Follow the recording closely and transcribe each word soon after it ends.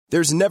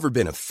There's never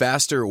been a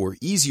faster or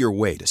easier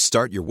way to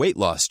start your weight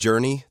loss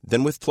journey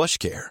than with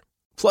PlushCare.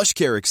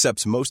 PlushCare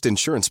accepts most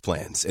insurance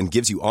plans and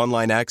gives you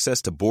online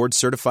access to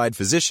board-certified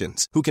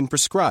physicians who can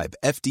prescribe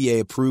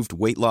FDA-approved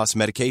weight loss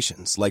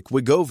medications like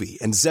Wegovy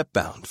and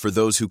Zepbound for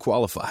those who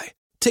qualify.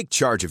 Take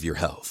charge of your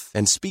health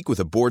and speak with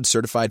a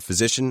board-certified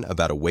physician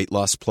about a weight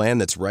loss plan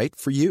that's right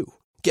for you.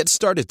 Get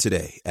started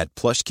today at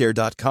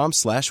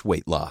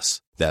plushcare.com/weight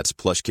loss. That's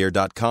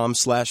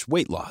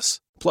plushcare.com/weight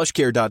loss.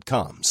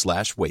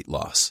 plushcare.com/weight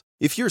loss.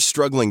 If you're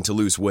struggling to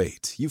lose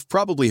weight, you've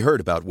probably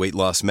heard about weight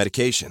loss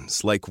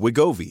medications like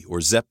Wegovy or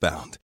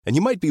Zepbound, and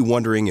you might be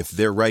wondering if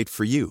they're right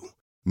for you.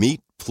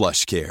 Meet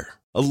PlushCare,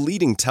 a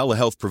leading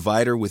telehealth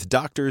provider with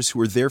doctors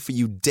who are there for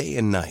you day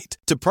and night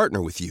to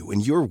partner with you in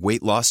your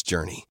weight loss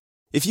journey.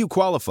 If you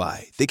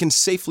qualify, they can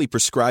safely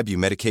prescribe you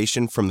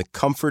medication from the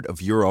comfort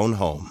of your own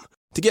home.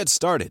 To get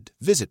started,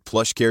 visit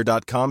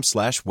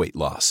plushcare.com/weight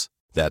loss.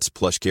 That's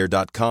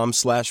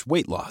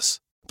plushcare.com/weight loss.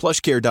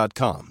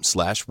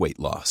 plushcare.com/weight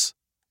loss.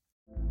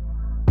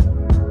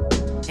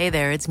 Hey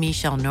there, it's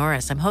Michelle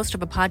Norris. I'm host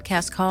of a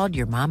podcast called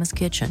Your Mama's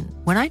Kitchen.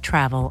 When I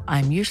travel,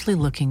 I'm usually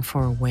looking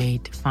for a way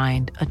to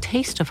find a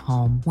taste of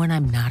home when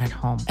I'm not at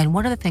home. And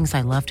one of the things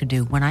I love to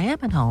do when I am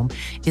at home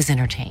is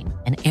entertain.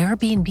 And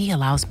Airbnb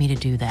allows me to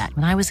do that.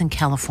 When I was in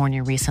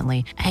California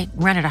recently, I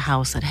rented a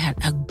house that had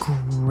a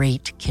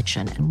great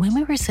kitchen. And when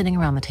we were sitting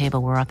around the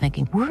table, we were all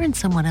thinking, we're in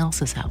someone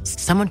else's house.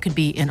 Someone could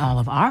be in all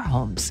of our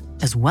homes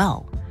as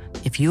well.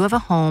 If you have a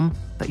home,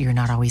 but you're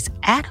not always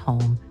at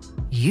home,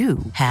 you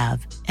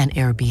have an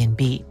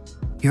Airbnb.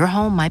 Your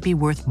home might be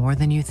worth more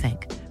than you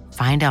think.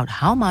 Find out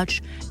how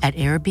much at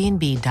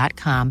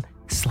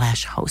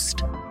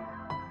airbnb.com/host.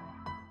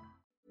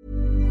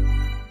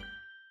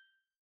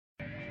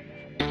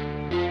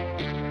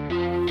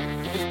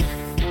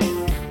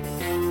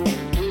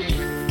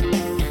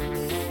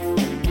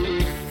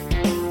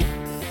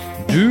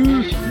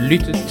 Du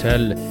lytter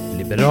til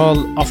Liberal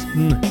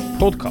Aften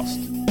podcast.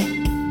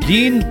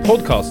 Din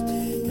podcast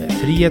med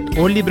frihet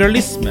og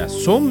liberalisme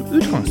som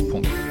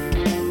utgangspunkt.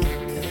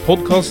 En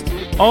podcast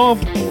av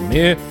og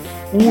med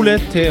Ole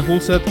T.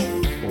 Holseth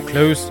og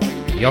Klaus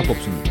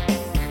Jakobsen.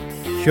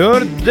 Kjør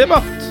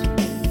debatt!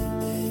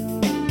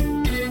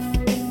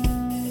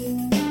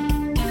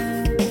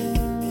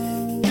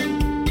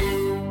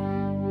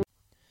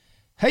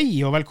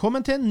 Hei og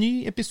velkommen til en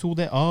ny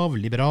episode av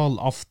Liberal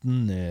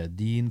Aften,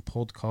 din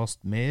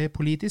podcast med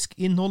politisk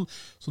innhold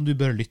som du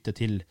bør lytte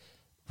til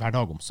hver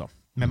dag om så.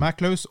 Med meg,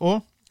 Klaus,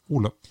 og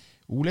Ole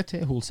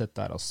T. Holseth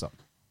der, altså.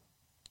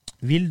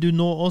 Vil du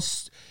nå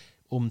oss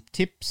om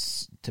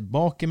tips,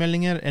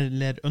 tilbakemeldinger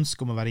eller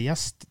ønske om å være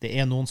gjest? Det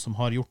er noen som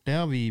har gjort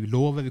det, vi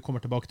lover, vi kommer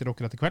tilbake til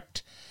dere etter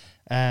hvert.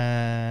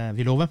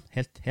 Vi lover,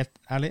 helt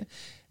ærlig.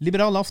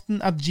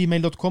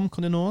 liberalaften@gmail.com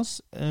kan du nå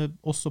oss,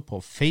 også på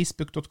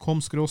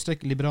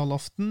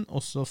facebook.com/liberalaften,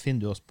 og så finner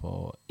du oss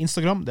på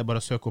Instagram, det er bare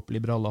å søke opp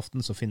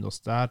Liberalaften, så finner du oss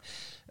der,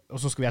 og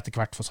så skal vi etter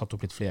hvert få satt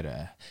opp litt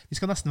flere. Vi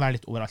skal nesten være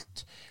litt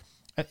overalt.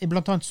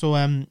 Blant annet så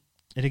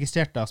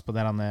registrerte jeg oss på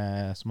det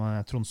som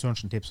Trond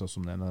Sørensen tipset oss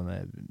om det,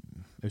 jeg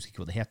husker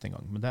ikke hva det heter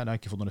engang, men der har jeg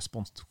ikke fått noen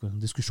respons,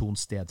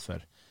 diskusjonssted for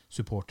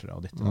supportere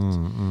og ditt og datt.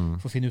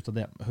 For å finne ut av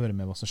det, høre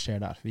med hva som skjer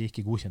der. Vi er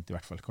ikke godkjent i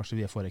hvert fall, kanskje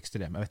vi er for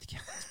ekstreme, jeg vet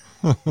ikke.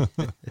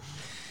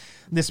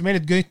 Det som er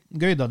litt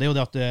gøy da, det er jo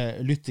det at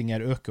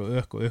lyttinger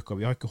øker.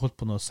 Vi har ikke holdt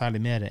på noe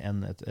særlig mer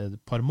enn et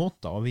par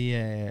måneder, og vi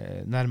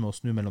nærmer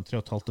oss nå mellom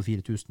 3.500 og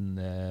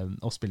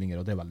 4.000 avspillinger,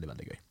 og det er veldig,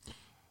 veldig gøy.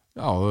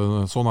 Ja,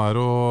 sånn er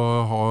det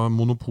å ha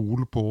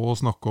monopol på å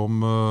snakke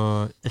om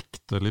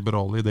ekte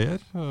liberale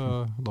ideer.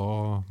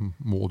 Da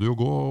må det jo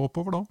gå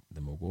oppover da.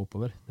 Det må gå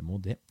oppover, det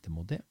må det.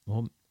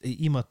 Og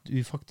i og med at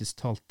vi faktisk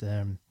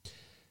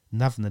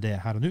nevner det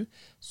her og nå,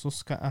 så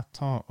skal jeg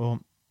ta og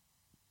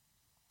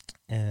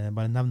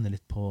bare nevne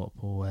litt på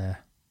hvor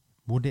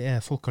det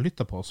er folk har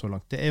lyttet på så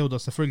langt. Det er jo da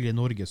selvfølgelig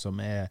Norge som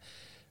er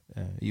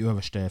i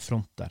øverste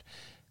front der.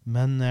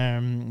 Men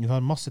vi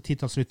har masse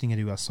titallslyttinger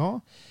i USA.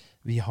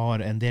 Vi har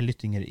en del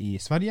lyttinger i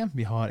Sverige,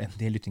 vi har en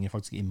del lyttinger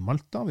faktisk i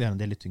Malta, vi har en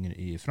del lyttinger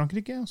i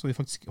Frankrike, så har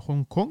vi faktisk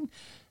Hongkong,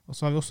 og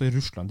så har vi også i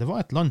Russland. Det var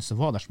et land som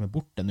var der som er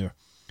borte nå.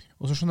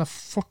 Og så skjønner jeg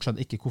fortsatt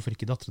ikke hvorfor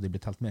ikke datteren din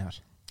blir telt med her.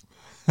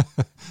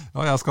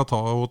 Ja, jeg skal ta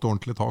et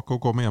ordentlig tak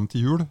og komme hjem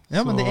til jul.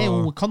 Ja, men det er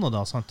jo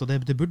Kanada, sant? Og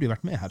det burde jo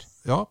vært med her.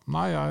 Ja,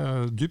 nei, jeg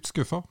er dypt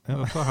skuffet.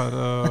 Dette her,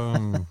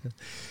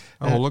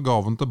 jeg holder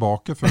gaven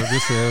tilbake før vi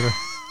ser...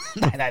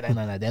 Nei, det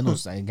er noe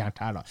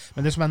gærent her da.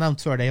 Men det som jeg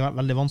nevnte før, det er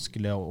veldig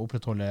vanskelig å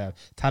opprettholde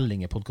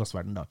telling i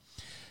podcastverdenen da.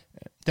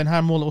 Den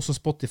her måler også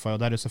Spotify, og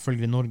der er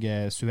selvfølgelig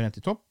Norge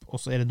suverent i topp, og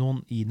så er det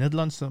noen i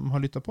Nederland som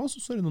har lyttet på oss,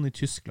 og så er det noen i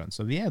Tyskland,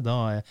 så vi er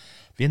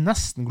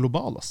nesten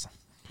globale, altså.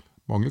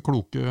 Mange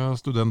kloke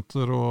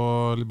studenter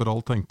og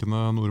liberalt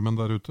tenkende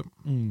nordmenn der ute.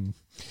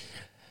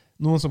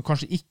 Noen som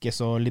kanskje ikke er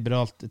så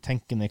liberalt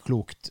tenkende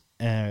klokt,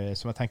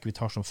 som jeg tenker vi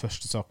tar som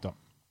første sak da.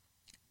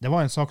 Det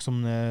var en sak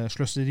som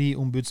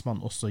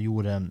Sløseriombudsmann også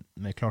gjorde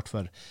med klart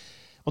for,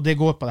 og det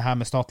går på det her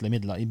med statlige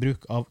midler i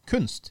bruk av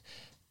kunst.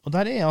 Og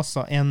der er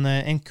altså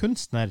en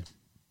kunstner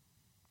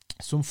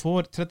som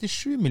får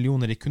 37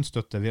 millioner i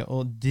kunststøtte ved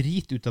å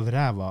drite ut av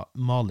ræva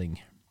maling.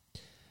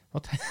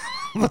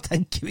 Hva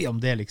tenker vi om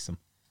det, liksom?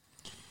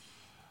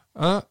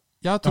 Har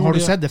du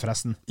sett det,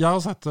 forresten? Jeg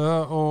har sett det,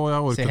 og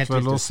jeg orket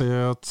vel å se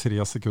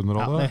 3 sekunder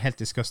av det. Ja, det er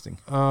helt disgusting.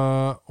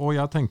 Og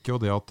jeg tenker jo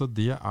det at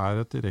det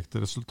er et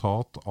direkte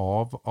resultat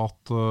av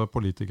at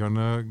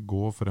politikerne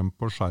går frem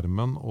på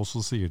skjermen, og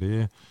så sier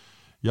de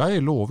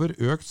jeg lover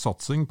økt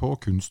satsing på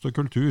kunst og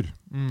kultur.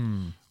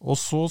 Og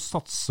så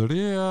satser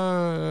de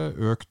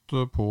økt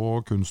på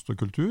kunst og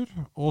kultur,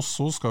 og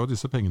så skal jo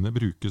disse pengene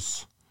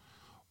brukes.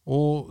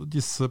 Og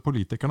disse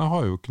politikerne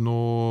har jo ikke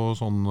noe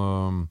sånn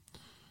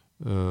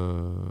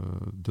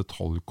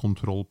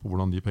detaljkontroll på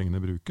hvordan de pengene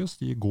brukes.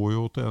 De går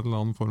jo til en eller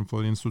annen form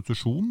for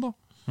institusjon da.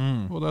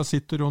 Og der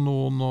sitter jo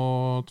noen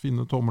og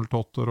tvinner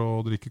tommeltotter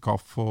og drikker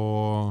kaffe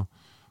og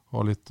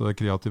har litt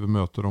kreative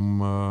møter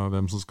om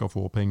hvem som skal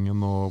få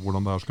pengen og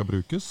hvordan det her skal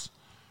brukes.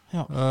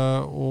 Ja.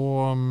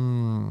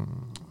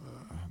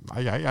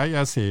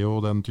 Jeg ser jo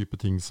den type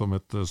ting som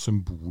et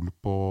symbol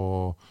på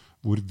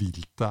hvor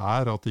vilt det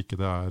er, at ikke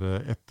det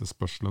er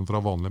etterspørselen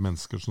fra vanlige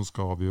mennesker som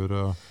skal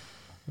avgjøre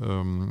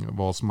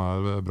hva som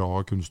er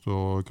bra kunst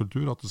og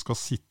kultur, at det skal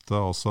sitte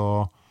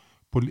altså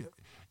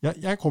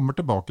jeg kommer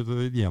tilbake til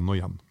det igjen og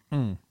igjen.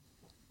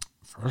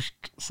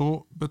 Først så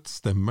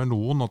bestemmer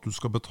noen at du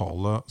skal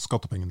betale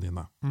skattepengene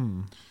dine.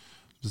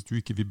 Hvis du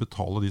ikke vil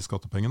betale de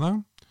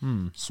skattepengene,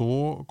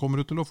 så kommer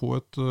du til å få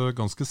et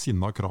ganske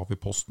sinnet krav i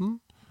posten.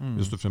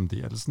 Hvis du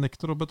fremdeles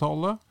nekter å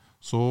betale,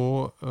 så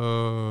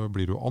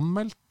blir du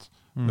anmeldt,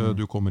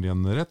 du kommer i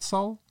en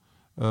rettssal,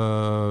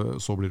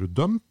 så blir du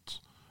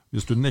dømt.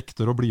 Hvis du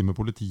nekter å bli med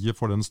politiet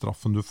for den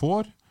straffen du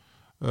får,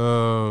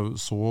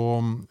 så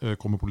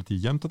kommer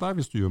politiet hjem til deg.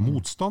 Hvis du gjør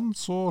motstand,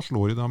 så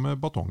slår de deg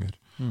med batonger.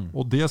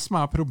 Og det som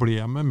er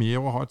problemet med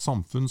å ha et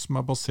samfunn som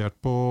er basert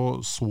på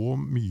så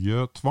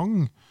mye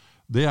tvang,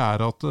 det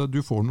er at du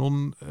får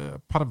noen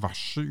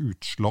perverse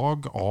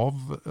utslag av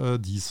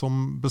de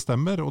som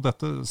bestemmer, og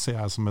dette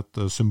ser jeg som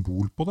et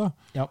symbol på det.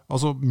 Ja.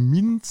 Altså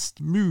minst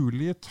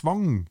mulig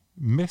tvang,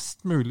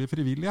 mest mulig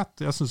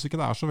frivillighet. Jeg synes ikke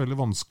det er så veldig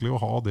vanskelig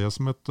å ha det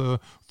som et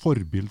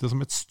forbilde,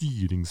 som et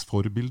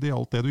styringsforbilde i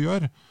alt det du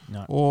gjør.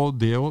 Nei. Og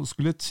det å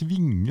skulle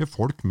tvinge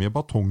folk med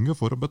batonger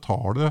for å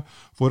betale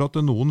for at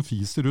noen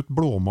fiser ut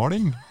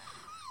blåmaling.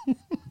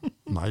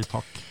 Nei,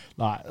 takk.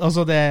 Nei,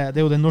 altså det er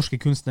jo den norske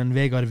kunstneren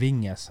Vegard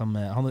Winge, som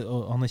han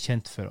er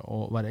kjent for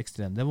å være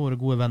ekstrem. Det er vår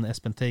gode venn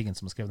Espen Teigen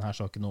som har skrevet denne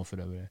saken nå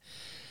for øvrig.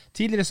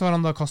 Tidligere så har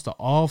han da kastet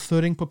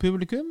avføring på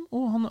publikum,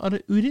 og han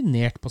har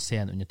urinert på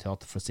scenen under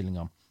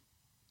teaterforestillinga.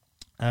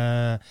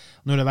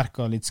 Nå har det vært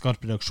litt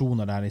skarpe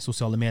reaksjoner der i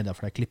sosiale medier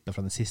for det klippet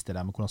fra den siste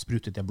der med hvordan han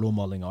sprutet til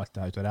blåmaling og alt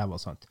det her ut av ræva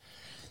og sånt.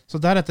 Så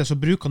deretter så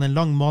bruker han en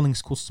lang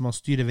malingskost som han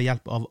styrer ved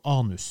hjelp av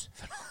anus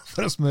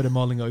for å smøre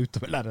malinga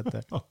utover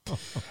lerretet.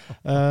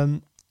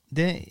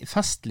 Det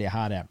festlige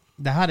her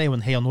det her er jo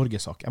en Heia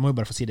Norge-sak. Jeg må jo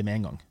bare få si det med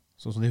en gang.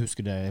 Sånn som jeg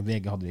husker det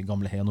VG hadde i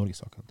gamle Heia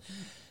Norge-saken.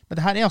 Men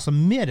det her er altså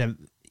mer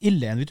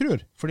ille enn vi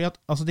tror. Fordi at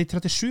altså, de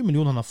 37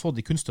 millionene han har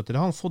fått i kunststøtte,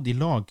 det har han fått i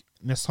lag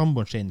med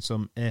samboeren sin,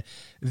 som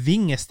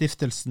Vinge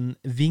Stiftelsen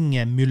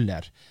Vinge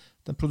Müller.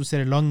 De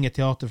produserer lange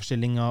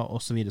teaterforestillinger,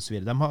 og så videre, så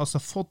videre. De har altså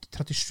fått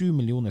 37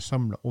 millioner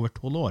samlet over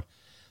 12 år.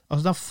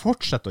 Altså, de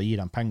fortsetter å gi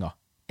dem penger.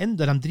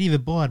 Enda de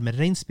driver bare med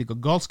reinspikk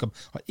og galskap,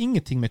 har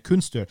ingenting med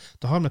kunst å gjøre.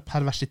 Det har med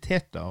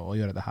perversiteter å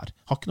gjøre det her.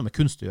 Har ikke noe med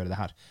kunst å gjøre det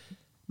her.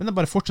 Men de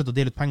bare fortsetter å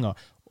dele ut penger.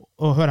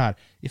 Og hør her,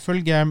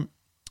 ifølge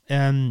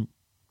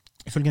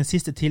den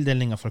siste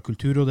tildelingen fra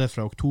Kulturrådet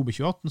fra oktober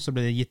 2018, så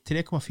ble det gitt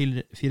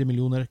 3,4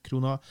 millioner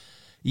kroner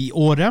i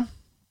året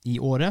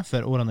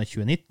for årene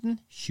 2019,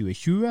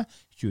 2020,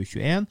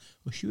 2021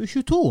 og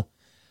 2022.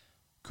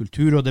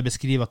 Kulturrådet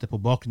beskriver at det er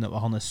på bakgrunn av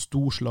hans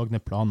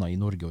storslagne planer i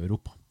Norge og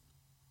Europa.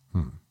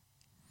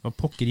 Hva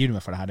pokker gir du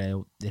meg for det her? Det er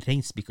jo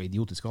reinspikket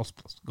idiotisk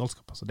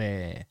galskap.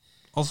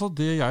 Altså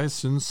det jeg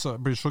synes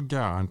blir så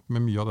gærent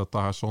med mye av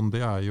dette her sånn, det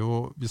er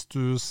jo, hvis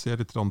du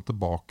ser litt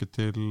tilbake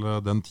til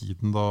den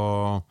tiden da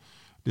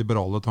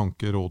liberale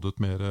tanker rådet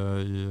mer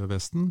i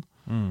Vesten,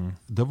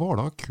 det var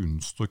da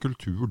kunst og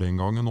kultur den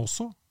gangen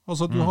også.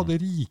 Altså du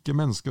hadde rike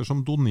mennesker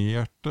som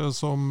donerte,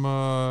 som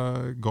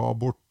ga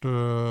bort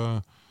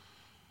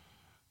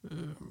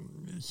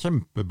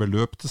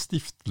kjempebeløp til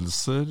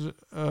stiftelser.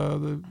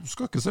 Du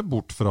skal ikke se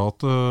bort fra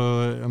at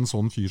en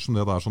sånn fyr som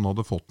det der som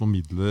hadde fått noen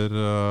midler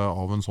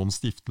av en sånn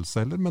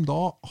stiftelse heller, men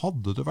da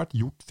hadde det vært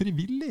gjort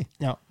frivillig.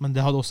 Ja, men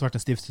det hadde også vært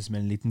en stiftelse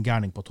med en liten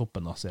gærning på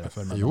toppen da, ser jeg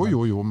for meg.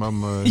 Jo,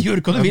 men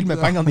gjør hva du vil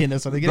med pengene dine,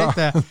 så det er greit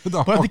det.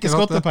 Bare at det ikke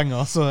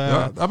skattepenger. Så,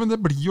 ja, men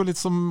det blir jo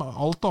litt som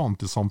alt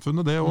annet i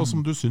samfunnet, det, og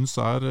som du synes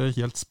er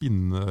helt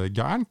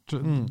spinngærent.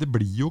 Det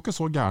blir jo ikke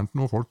så gærent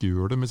når folk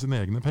gjør det med sine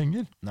egne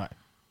penger. Nei.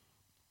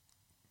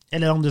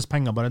 Eller andres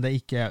penger, bare det er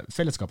ikke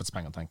fellesskapets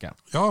penger, tenker jeg.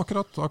 Ja,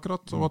 akkurat.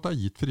 Og at det er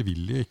gitt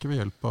frivillig, ikke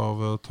ved hjelp av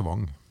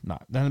tvang. Nei,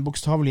 den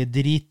bokstavelige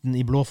driten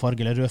i blå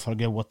farge eller rød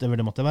farge,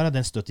 whatever det måtte være,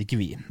 den støtter ikke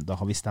vi. Da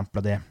har vi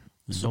stemplet det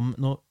som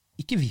noe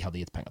ikke vi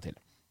hadde gitt penger til.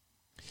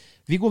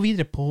 Vi går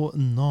videre på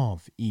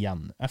NAV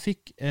igjen. Jeg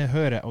fikk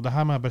høre, og det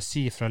her må jeg bare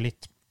si fra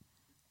litt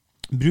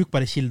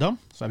brukbare kilder,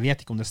 så jeg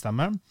vet ikke om det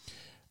stemmer.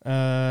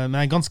 Men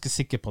jeg ganske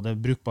sikker på det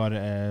brukbar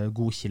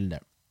god kilde.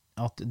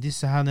 At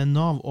disse her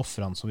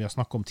NAV-offrene som vi har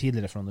snakket om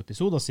tidligere fra noen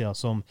episoder siden,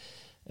 som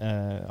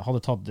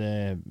hadde tatt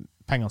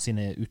pengene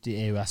sine ut i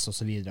EØS og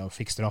så videre, og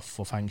fikk straff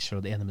og fengsel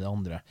og det ene med det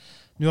andre.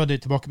 Nå har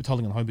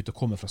tilbakebetalingene begynt å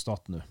komme fra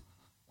staten nå.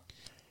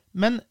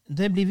 Men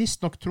det blir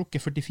visst nok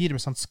trukket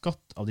 44%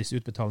 skatt av disse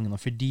utbetalingene,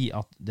 fordi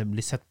at det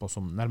blir sett på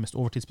som nærmest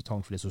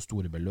overtidsbetaling for det så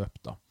store beløp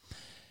da.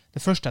 Det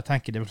første jeg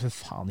tenker, det er vel for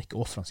faen ikke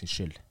offrene sin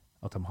skyld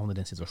at de havner i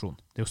den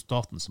situasjonen. Det er jo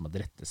staten som har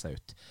drettet seg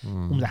ut.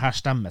 Om det her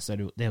stemmer, så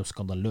det er jo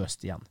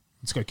skandaløst igjen.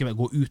 Det skal jo ikke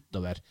gå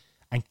utover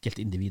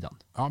enkeltindividene.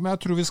 Ja, men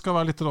jeg tror vi skal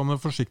være litt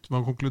forsiktige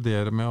med å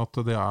konkludere med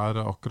at det er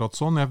akkurat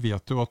sånn. Jeg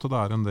vet jo at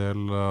det er en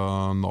del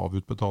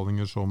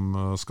NAV-utbetalinger som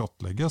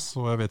skattlegges,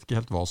 og jeg vet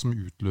ikke helt hva som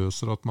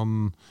utløser at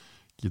man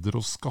gidder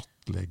å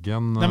skattlegge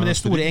en... Nei, men det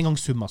er store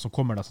engangssummer som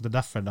kommer da, så det er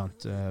derfor det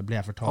ble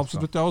jeg fortalt.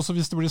 Absolutt, ja. Også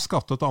hvis det blir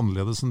skattet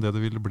annerledes enn det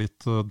ville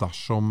blitt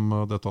dersom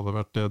dette hadde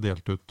vært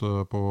delt ut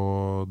på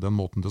den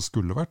måten det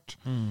skulle vært.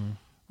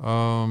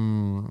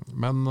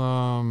 Men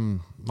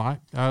nei,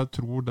 jeg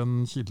tror den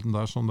kilden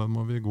der, sånn, den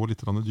må vi gå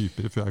litt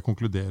dypere før jeg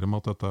konkluderer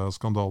med at dette er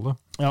skandale.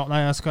 Ja,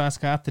 nei, jeg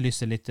skal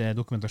etterlyse litt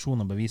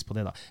dokumentasjon og bevis på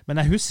det da.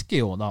 Men jeg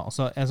husker jo da,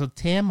 altså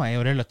temaet er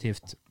jo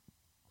relativt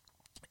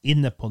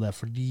inne på det,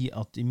 fordi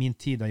at i min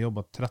tid jeg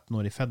jobbet 13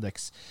 år i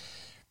FedEx,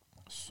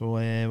 så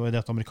var det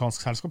et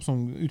amerikansk selskap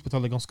som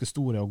utbetalte ganske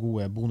store og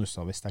gode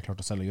bonuser hvis jeg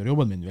klarte selv å gjøre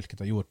jobben min,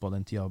 hvilket jeg gjorde på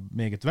den tiden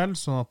meget vel,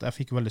 sånn at jeg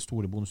fikk veldig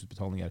store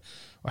bonusutbetalinger.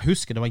 Og jeg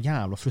husker det var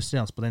jævla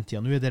frustrerende på den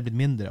tiden. Nå er det blitt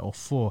mindre å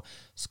få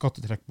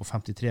skattetrekk på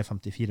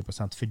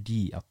 53-54% fordi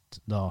at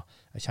da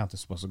jeg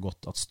kjente såpass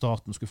godt at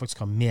staten skulle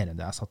faktisk ha mer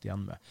enn det jeg satt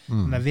igjen med.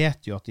 Men jeg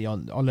vet jo at i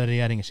alle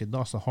regjeringer siden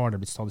da så har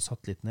det blitt stadig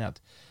satt litt ned.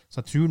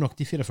 Så jeg tror nok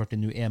de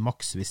 44 nå er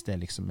maks hvis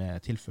det liksom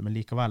er tilføy,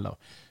 men likevel da.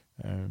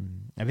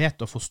 Jeg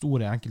vet at for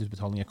store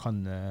enkeltutbetalinger kan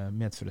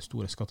medføre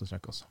store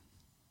skattetrekk også.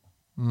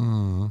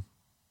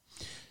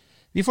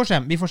 Vi får se,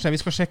 vi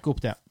skal sjekke opp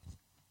det.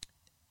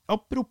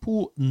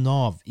 Apropos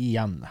NAV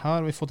igjen, her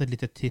har vi fått et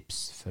lite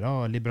tips fra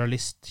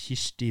liberalist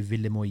Kirsti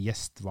Villemo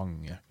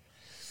Gjestvang.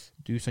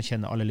 Du som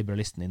kjenner alle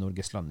liberalistene i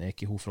Norges land, er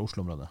ikke hun fra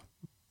Oslo-området?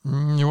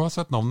 Jo, jeg har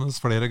sett navnet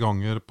flere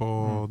ganger på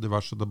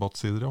diverse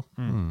debattsider, ja.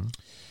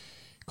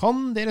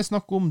 Kan dere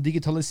snakke om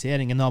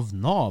digitaliseringen av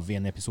NAV i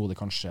en episode,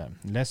 kanskje?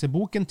 Lese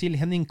boken til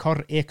Henning Karr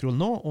Ekrol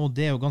nå, og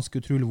det er jo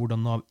ganske utrolig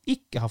hvordan NAV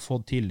ikke har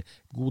fått til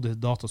gode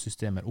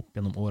datasystemer opp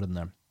gjennom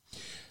årene.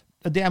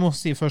 Det jeg må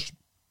si først,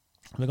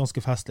 det er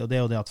ganske festlig, og det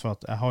er jo det at, for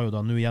at jeg har jo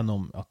da nå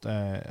gjennom at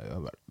jeg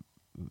har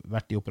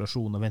vært i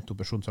operasjon og ventet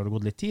operasjon, så har det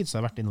gått litt tid, så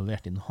jeg har vært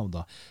involvert i NAV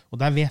da.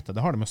 Og der vet jeg,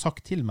 det har de jo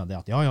sagt til meg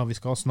det, at ja,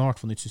 vi skal snart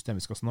få nytt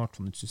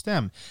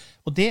system,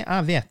 Og det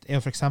jeg vet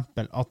er jo for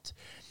eksempel at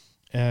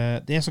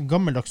det er så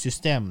gammeldags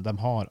system de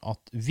har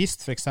at hvis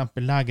for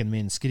eksempel legen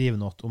min skriver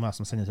noe om meg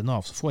som sender til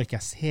NAV, så får ikke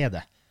jeg se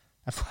det.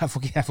 Jeg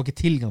får ikke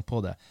tilgang på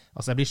det.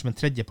 Altså jeg blir som en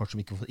tredjepart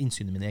som ikke får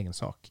innsyn i min egen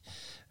sak.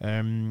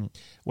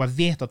 Og jeg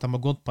vet at de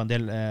har gått på en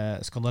del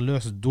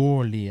skandaløse,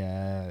 dårlige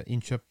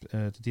innkjøp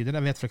til tider.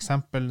 Jeg vet for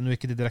eksempel, nå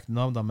er ikke det direkte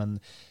NAV da, men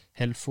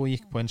Helfo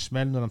gikk på en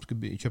smell når de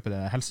skulle kjøpe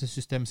det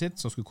helsesystemet sitt,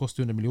 som skulle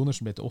koste 100 millioner,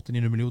 som ble til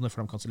 800 millioner for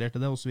de kansellerte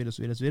det, og så videre, og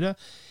så videre, og så videre.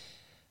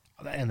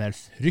 Det er en del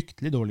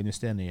fryktelig dårlige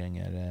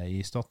investeringer i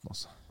staten,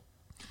 altså.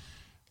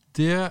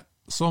 Det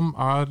som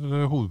er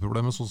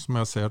hovedproblemet, sånn som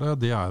jeg ser det,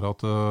 det er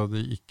at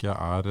det ikke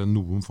er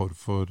noen form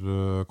for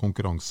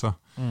konkurranse.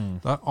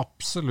 Det er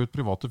absolutt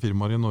private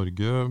firmaer i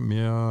Norge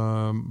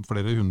med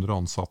flere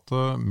hundre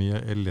ansatte med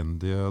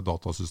elendige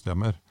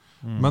datasystemer.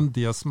 Men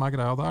det som er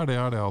greia der, det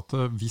er det at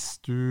hvis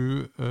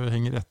du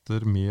henger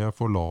etter med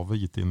for lave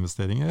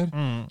IT-investeringer,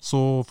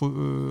 så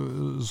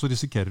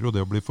risikerer du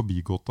det å bli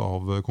forbigått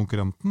av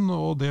konkurrenten,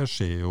 og det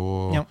skjer jo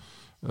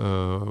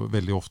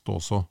veldig ofte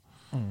også.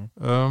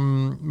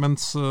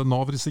 Mens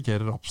NAV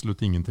risikerer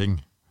absolutt ingenting.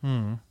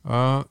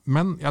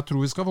 Men jeg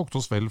tror vi skal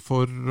vokte oss vel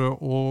for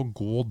å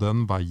gå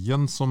den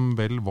veien som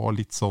vel var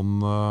litt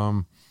sånn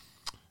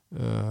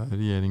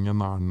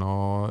regjeringen Erna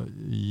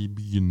i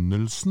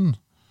begynnelsen,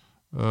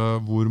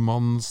 hvor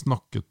man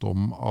snakket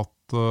om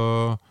at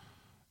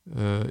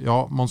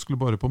man skulle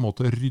bare på en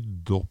måte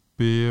rydde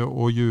opp i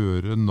og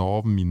gjøre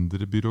NAV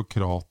mindre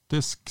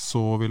byråkratisk,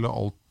 så ville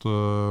alt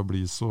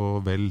bli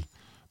så vel.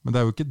 Men det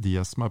er jo ikke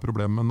det som er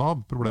problemet med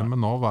NAV. Problemet med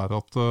NAV er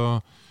at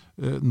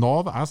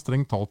NAV er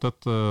strengt talt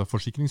et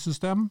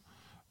forsikringssystem.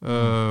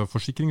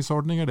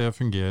 Forsikringsordninger, det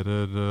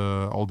fungerer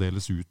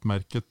aldeles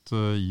utmerket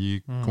i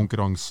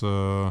konkurranse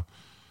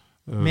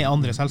med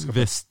andre selskaper.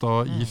 Vesta,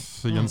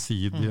 If,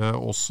 Gjensidige,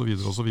 og så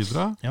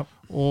videre. Ja.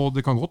 Og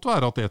det kan godt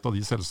være at et av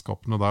de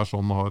selskapene der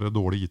sånn har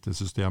dårlig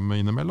IT-system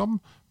innimellom,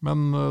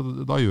 men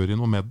da gjør de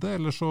noe med det,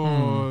 eller så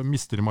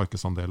mister de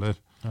markedsandeler.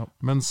 Ja.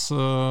 Mens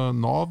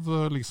NAV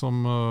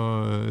liksom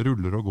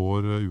ruller og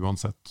går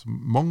uansett.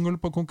 Mangel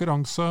på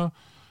konkurranse,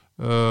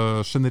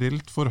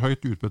 generelt for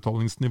høyt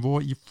utbetalingsnivå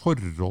i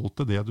forhold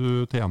til det du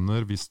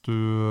tjener hvis du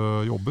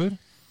jobber.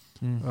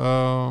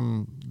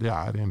 Det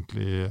er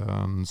egentlig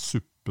en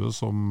suppe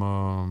som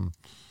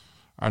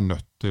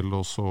nødt til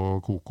å så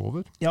koke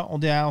over. Ja,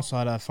 og det jeg også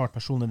har erfart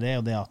personlig, det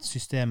jo det at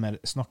systemer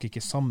snakker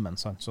ikke sammen,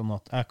 sant? Sånn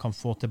at jeg kan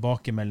få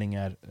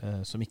tilbakemeldinger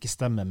som ikke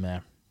stemmer med.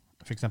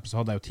 For eksempel så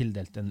hadde jeg jo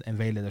tildelt en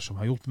veileder som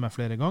har hjulpet meg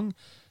flere ganger,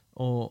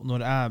 og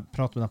når jeg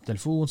prater med dem på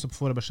telefon, så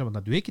får jeg beskjed om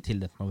at du ikke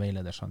tildelt noen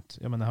veileder, sant?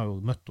 Ja, men jeg har jo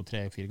møtt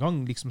henne 3-4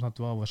 ganger, liksom, sant?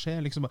 Hva skjer?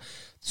 Liksom,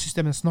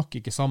 systemene snakker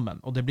ikke sammen,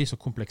 og det blir så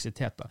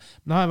kompleksitet da.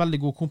 Men jeg har en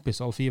veldig god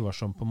kompis, Alf Ivar,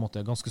 som på en måte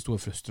har ganske store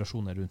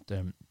frustrasjoner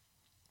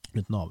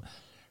rundt Nav.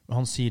 Og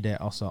han sier det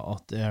altså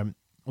at,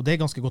 og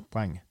det ganske godt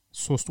poeng,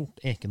 så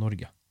stort ikke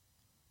Norge.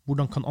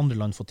 Hvordan kan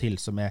andre land få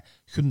til som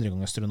 100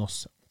 ganger større enn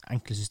oss,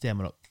 enkle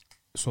systemer og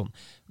sånn.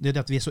 Det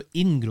at vi så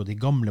inngrodd i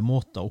gamle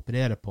måter å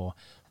operere på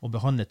og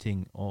behandle ting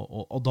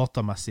og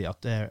datamessig,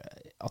 at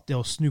det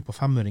å snu på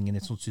 5-øringen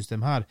i et sånt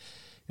system her,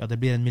 ja, det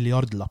blir en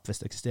milliardlapp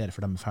hvis det eksisterer,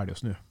 for de ferdig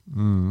å snu.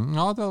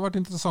 Ja, det hadde vært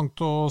interessant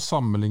å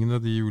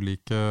sammenligne de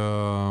ulike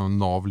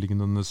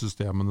Nav-lignende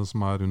systemene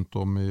som rundt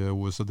om i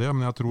OECD,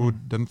 men jeg tror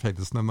den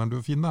fellesnevneren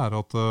du finner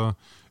at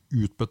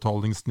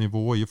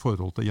utbetalingsnivået i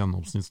forhold til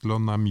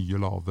gjennomsnittslønn mye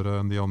lavere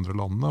enn de andre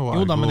landene.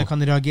 Jo da, men det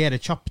kan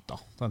reagere kjapt da,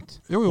 sant?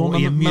 Og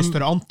i mye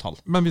større antall.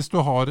 Men hvis du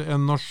har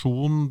en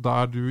nasjon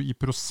der du i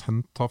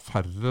prosent har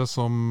færre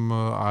som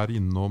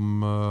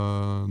innom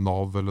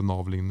Nav eller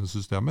Nav-lignende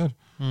systemer,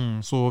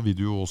 så vil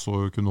du jo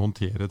også kunne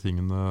håndtere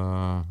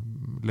tingene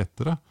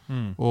lettere.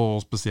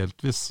 Og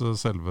spesielt hvis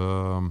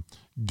selve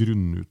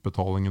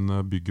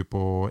grunnutbetalingene bygger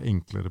på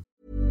enklere.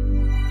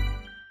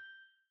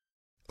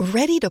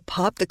 Ready to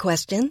pop the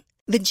question?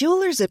 The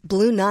jewelers at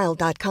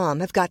BlueNile.com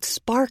have got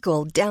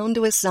sparkle down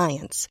to a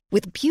science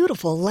with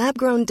beautiful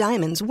lab-grown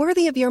diamonds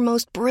worthy of your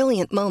most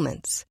brilliant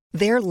moments.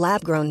 Their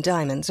lab-grown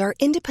diamonds are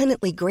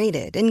independently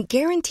graded and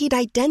guaranteed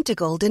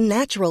identical to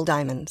natural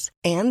diamonds,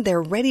 and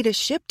they're ready to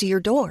ship to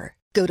your door.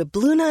 Go to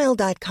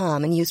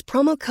BlueNile.com and use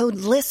promo code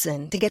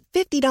LISTEN to get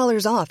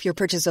 $50 off your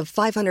purchase of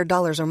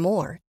 $500 or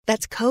more.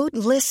 That's code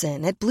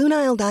LISTEN at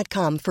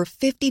BlueNile.com for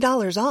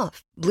 $50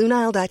 off.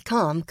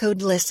 BlueNile.com,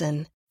 code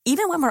LISTEN.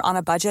 Even when we're on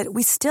a budget,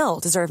 we still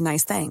deserve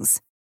nice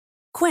things.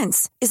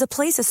 Quince is a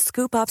place to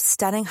scoop up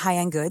stunning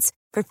high-end goods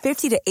for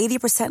 50 to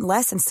 80%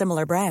 less than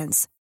similar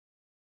brands.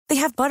 They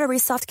have buttery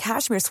soft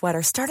cashmere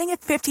sweaters starting at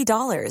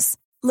 $50,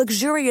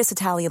 luxurious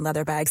Italian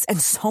leather bags,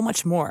 and so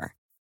much more.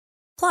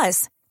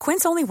 Plus,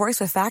 Quince only works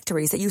with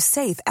factories that use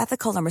safe,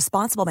 ethical, and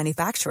responsible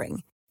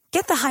manufacturing.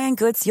 Get the high-end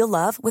goods you'll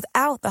love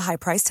without the high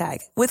price tag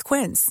with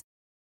Quince.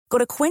 Go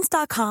to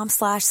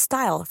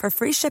quince.com/style for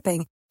free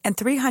shipping and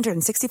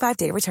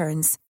 365-day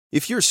returns.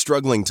 If you're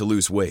struggling to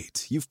lose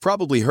weight, you've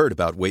probably heard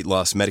about weight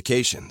loss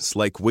medications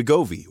like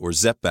Wegovy or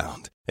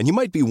Zepbound, and you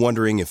might be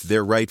wondering if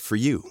they're right for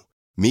you.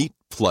 Meet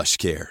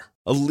PlushCare,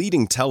 a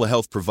leading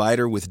telehealth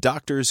provider with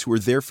doctors who are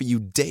there for you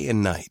day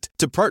and night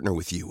to partner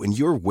with you in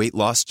your weight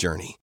loss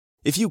journey.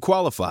 If you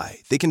qualify,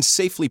 they can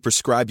safely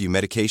prescribe you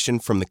medication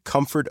from the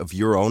comfort of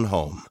your own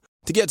home.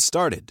 To get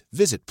started,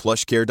 visit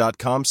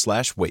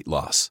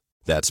plushcare.com/weightloss.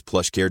 That's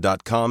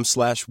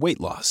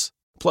plushcare.com/weightloss.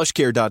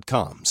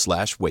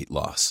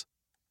 plushcare.com/weightloss.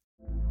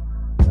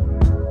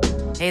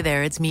 Hey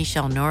there, it's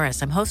Michelle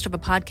Norris. I'm host of a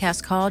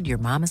podcast called Your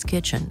Mama's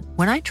Kitchen.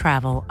 When I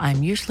travel,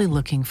 I'm usually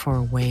looking for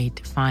a way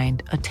to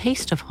find a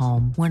taste of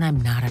home when I'm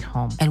not at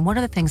home. And one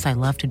of the things I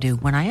love to do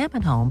when I am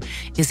at home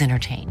is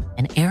entertain.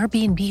 And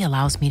Airbnb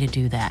allows me to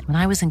do that. When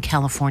I was in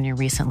California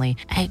recently,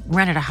 I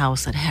rented a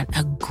house that had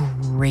a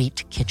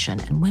great kitchen.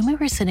 And when we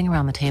were sitting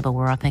around the table,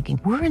 we're all thinking,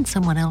 we're in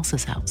someone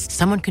else's house.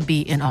 Someone could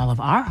be in all of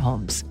our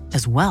homes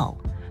as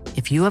well.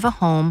 If you have a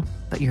home,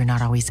 but you're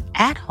not always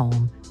at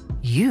home,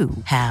 you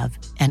have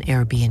an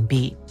Airbnb.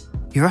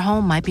 Your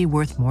home might be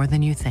worth more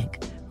than you think.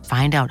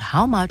 Find out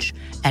how much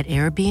at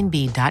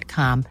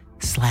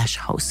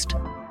airbnb.com/host.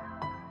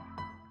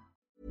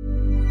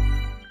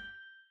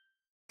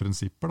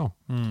 Prinsipper da.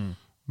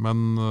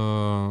 Men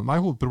nei,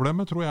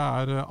 hovedproblemet tror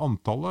jeg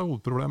antallet.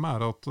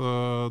 Hovedproblemet at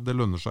det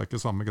lønner seg ikke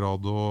i samme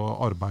grad å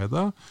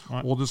arbeide,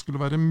 og det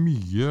skulle være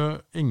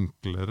mye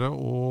enklere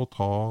å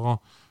ta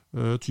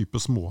type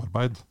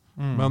småarbeid.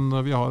 Men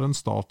vi har en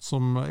stat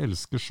som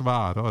elsker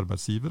svære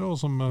arbeidsgivere, og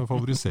som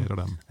favoriserer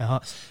dem. Ja,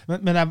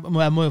 men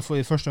jeg må jo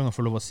i første gang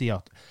få lov å si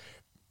at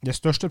det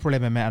største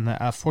problemet med henne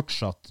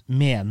fortsatt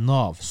med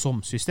Nav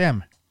som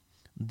system.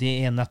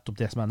 Det nettopp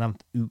det som jeg har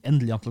nevnt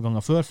uendelig antall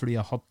ganger før, fordi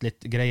jeg har hatt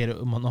litt greier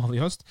om Nav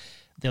i høst.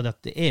 Det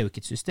at det jo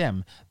ikke et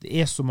system.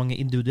 Det så mange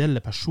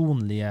individuelle,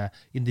 personlige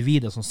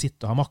individer som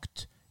sitter og har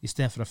makt, i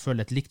stedet for å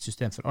følge et likt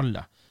system for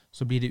alle.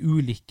 Så blir det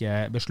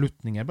ulike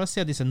beslutninger. Bare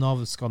se disse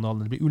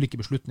Nav-skandalene. Det blir ulike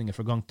beslutninger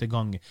fra gang til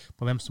gang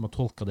på hvem som har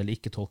tolket det eller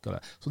ikke tolket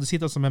det. Så det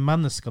sitter altså med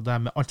mennesker der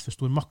med alt for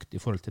stor makt i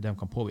forhold til det de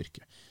kan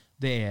påvirke.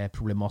 Det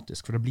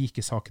problematisk, for det blir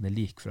ikke sakene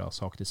lik fra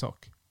sak til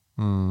sak.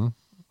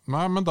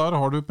 Nei, men der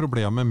har du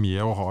problemet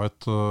med å ha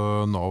et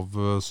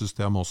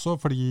Nav-system også,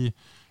 fordi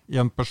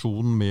en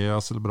person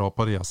med cerebral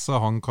parese,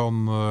 han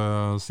kan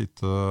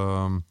sitte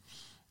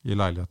i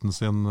leiligheten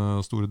sin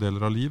store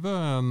deler av livet.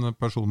 En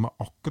person med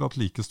akkurat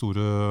like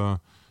store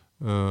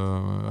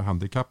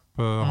handicap,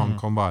 han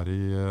kan være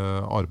i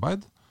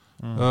arbeid.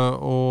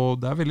 Og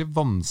det veldig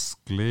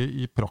vanskelig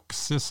i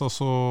praksis.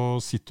 Altså,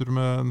 sitter du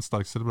med en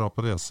sterk cerebral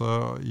parese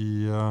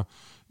i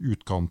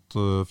utkant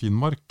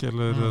Finnmark,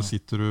 eller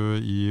sitter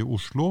du i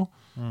Oslo?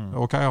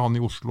 Ok, han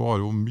i Oslo har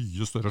jo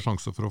mye større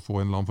sjanse for å få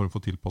en eller annen form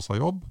for tilpasset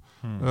jobb.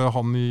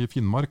 Han i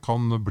Finnmark,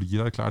 han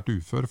blir erklært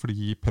ufør,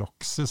 fordi i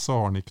praksis så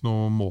har han ikke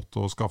noen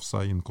måte å skaffe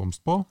seg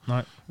innkomst på.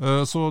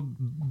 Så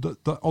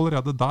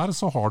allerede der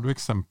så har du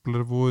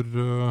eksempler hvor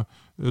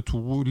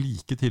to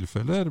like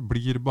tilfeller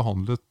blir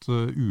behandlet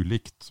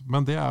ulikt.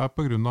 Men det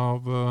på grunn av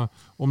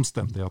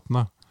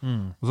omstendighetene.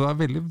 Så det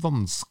veldig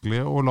vanskelig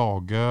å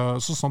lage,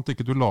 så sant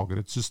ikke du lager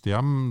et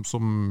system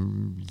som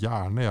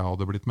gjerne jeg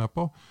hadde blitt med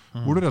på,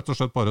 hvor du rett og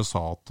slett bare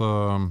sa at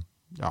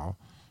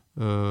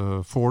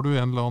får du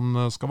en eller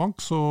annen skavank,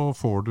 så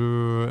får du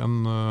en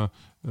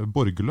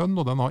borgerlønn,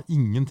 og den har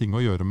ingenting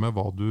å gjøre med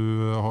hva du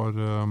har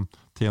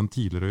tjent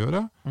tidligere å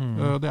gjøre.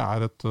 Det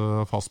et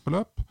fast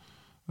beløp.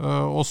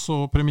 Og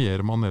så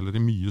premierer man heller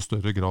i mye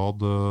større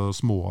grad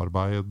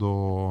småarbeid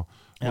og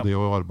det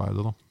å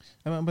arbeide da.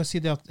 Jeg må bare si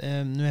det at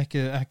nå har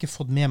jeg ikke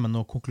fått med meg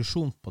noen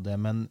konklusjon på det,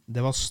 men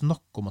det var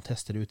snakk om å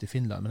teste det ut i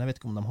Finland, men jeg vet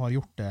ikke om de har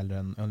gjort det,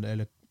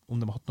 eller om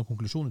de har hatt noen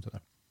konklusjon ut av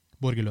det.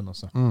 Borgerlønn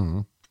altså.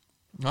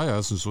 Ja,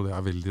 jeg synes jo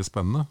det veldig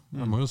spennende,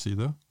 jeg må jo si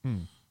det.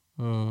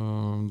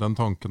 Den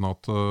tanken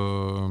at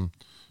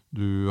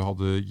du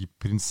hadde i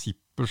prinsippet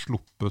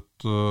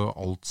sluppet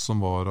alt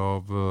som var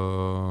av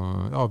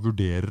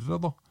vurderere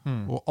da,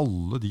 og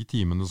alle de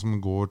timene som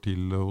går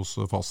til hos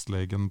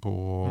fastlegen på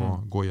å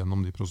gå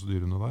gjennom de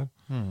prosedyrene der.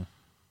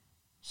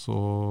 Så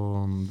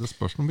det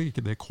spørs om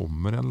ikke det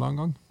kommer en eller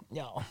annen gang.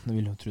 Ja, det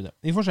vil jeg tro det.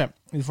 Vi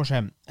får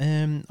se.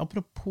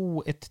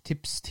 Apropos et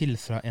tips til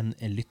fra en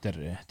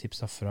lytter,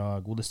 tipset fra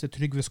godeste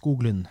Trygve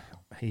Skoglund.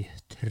 Hei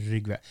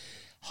Trygve.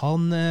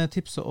 Han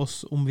tipset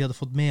oss om vi hadde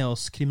fått med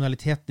oss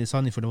kriminaliteten i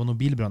Sandefjord. Det var noen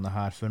bilbranner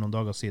her for noen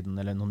dager siden,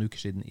 eller noen uker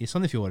siden, i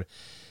Sandefjord.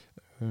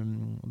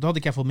 Da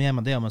hadde ikke jeg fått med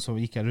meg det, men så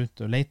gikk jeg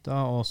rundt og lette,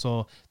 og så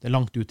det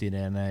langt ut i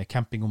det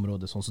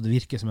campingområdet, sånn, så det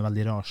virker som en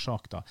veldig rar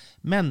sak da.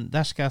 Men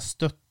der skal jeg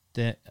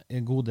støtte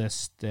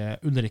godeste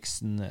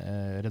Ulriksen,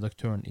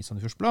 redaktøren i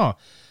Sandefjords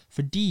Blad,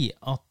 fordi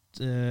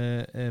at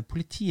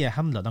politiet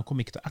hemmelighet, de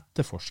kommer ikke til å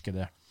etterforske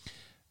det.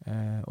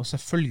 Og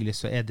selvfølgelig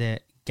så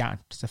det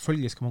gærent.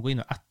 Selvfølgelig skal man gå inn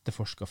og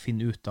etterforske og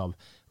finne ut av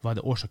hva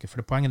det årsaken. For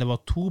det poenget, det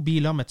var 2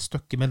 biler med et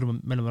stykke mellom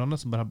hverandre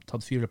som bare hadde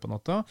tatt fyr på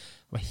natta.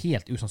 Det var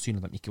helt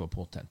usannsynlig at de ikke var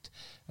påtent.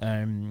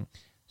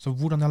 Så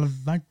hvordan i alle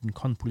verden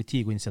kan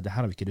politiet gå inn og si at det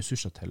her har vi ikke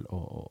ressurser til å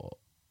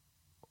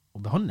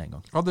behandle en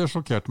gang? Ja, det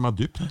sjokkerte meg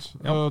dypt.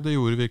 Det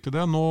gjorde virkelig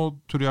det. Nå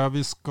tror jeg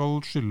vi skal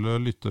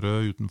skylde lyttere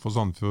utenfor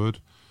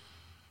Sandefjord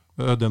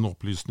den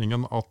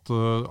opplysningen at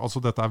altså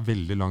dette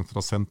veldig langt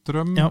fra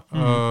sentrum.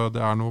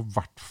 Det noe I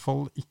hvert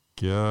fall ikke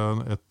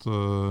et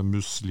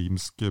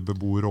muslimsk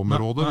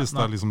beboerområde, hvis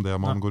det liksom det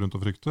man går rundt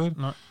og frykter.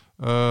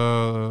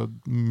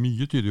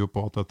 Mye tyder jo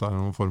på at dette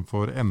noen form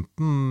for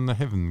enten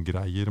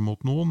hevngreier mot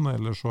noen,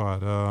 eller så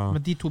det...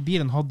 Men de 2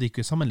 bilene hadde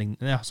ikke sammenheng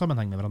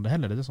med hverandre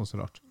heller, det sånn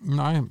så rart?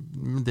 Nei,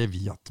 men det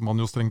vet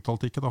man jo strengt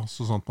talt ikke da,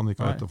 så sant man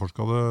ikke har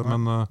etterforsket det.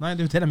 Men, nei,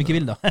 det jo det de ikke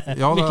vil da.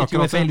 Ja, det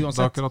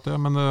akkurat det,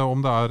 men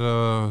om det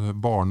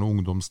barne- og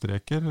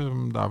ungdomsstreker,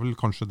 det vel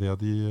kanskje det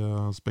de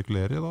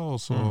spekulerer I da,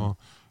 og så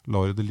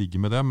lar det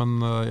ligge med det, men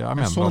jeg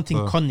mener at... sånne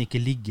ting kan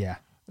ikke ligge,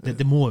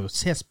 det må jo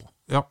ses på.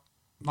 Ja.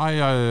 Nei,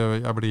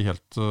 jeg blir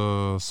helt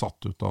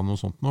satt ut av noe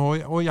sånt.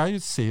 Og jeg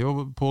ser jo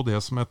på det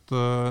som et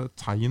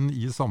tegn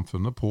I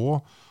samfunnet på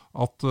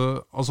at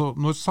altså,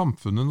 når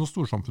samfunnet, når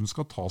storsamfunnet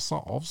skal ta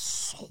seg av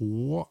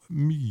så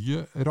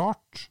mye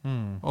rart,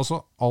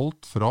 altså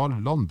alt fra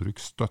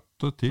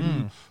landbruksstøtte til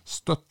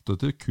støtte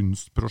til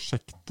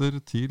kunstprosjekter,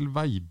 til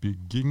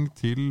veibygging,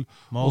 til...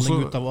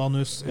 Maling ut av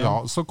anus. Ja,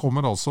 så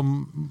kommer altså...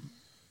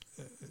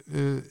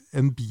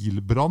 en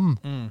bilbrann.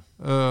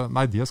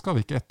 Nei, det skal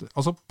vi ikke etter.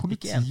 Altså,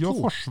 politi og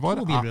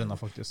forsvar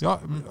ja,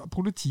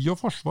 politi og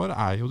forsvar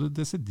jo det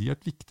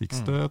desidert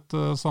viktigste et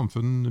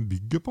samfunn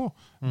bygger på.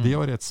 Det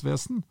og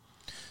rettsvesen.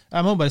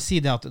 Jeg må bare si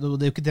det at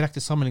det jo ikke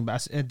direkte sammenligning.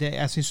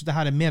 Jeg synes det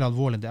her mer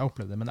alvorlig enn det jeg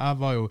opplevde, men jeg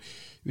var jo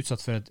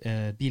utsatt for et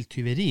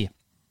biltyveri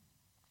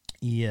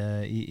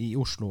i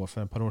Oslo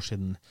for et par år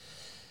siden.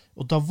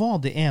 Og da var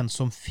det en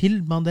som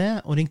filmet det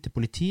og ringte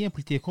politiet.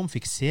 Politiet kom,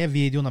 fikk se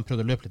videoen, de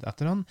prøvde å løpe litt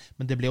etter han,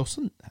 men det ble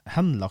også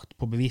henlagt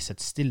på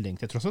bevisets stilling,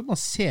 til tross at man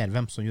ser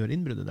hvem som gjør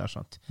innbruddet der,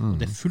 sant? Og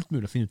det fullt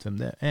mulig å finne ut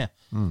hvem det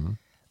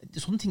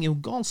Sånne ting jo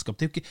galskap.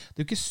 Det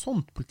jo ikke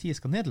sånt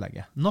politiet skal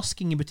nedlegge.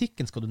 Nasking I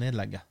butikken skal du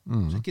nedlegge.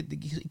 Så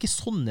ikke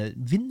sånne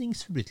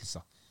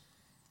vinningsforbrytelser.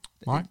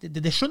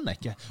 Det skjønner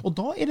jeg ikke. Og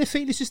da det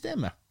feil I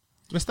systemet.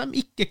 Hvis de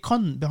ikke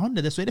kan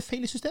behandle det, så det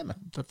feil I systemet.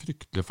 Det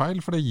fryktelig feil,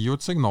 for det gir jo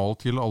et signal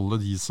til alle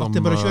de som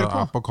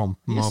på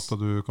kanten, at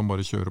du kan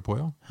bare kjøre på,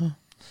 ja.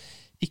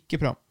 Ikke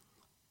bra.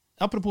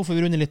 apropos for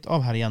vi runder litt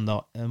av her igjen da,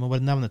 jeg må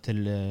bare nevne til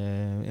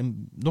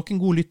nok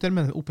en god lytter,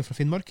 men oppe fra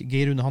Finnmark,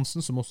 Geir Rune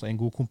Hansen, som også en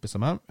god kompis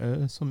av meg,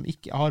 som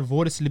ikke har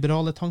våres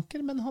liberale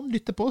tanker, men han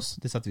lytter på oss,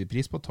 det setter vi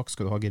pris på, takk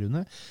skal du ha Geir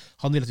Rune.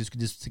 Han vil at vi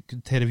skulle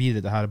diskutere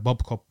videre det her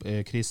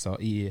Babcock-krisa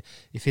i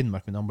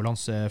Finnmark, med en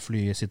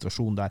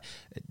ambulansefly-situasjon der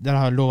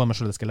har jeg lovet meg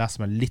selv at jeg skal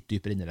lese meg litt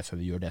dypere inn i det før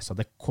vi gjør det, så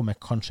det kommer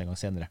kanskje en gang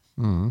senere.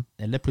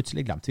 Eller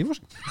plutselig glemt, vi får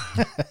se.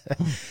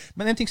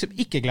 Men en ting som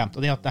ikke er glemt,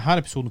 og det er at denne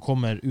episoden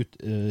kommer ut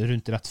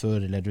rundt rett før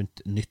eller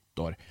rundt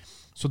nyttår.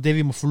 Så det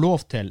vi må få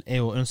lov til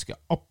er å ønske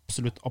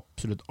absolutt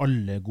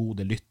alle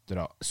gode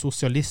lyttere,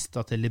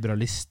 sosialister til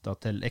liberalister,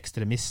 til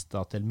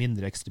ekstremister, til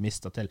mindre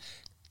ekstremister, til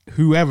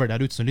whoever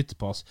der ute som lytter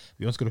på oss.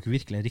 Vi ønsker dere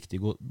virkelig en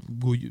riktig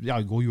god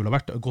jul og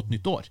godt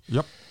nytt år.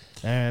 Ja.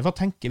 Hva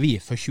tenker vi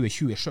for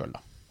 2020 selv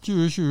da?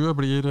 2020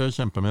 blir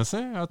kjempemessig.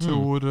 Jeg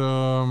tror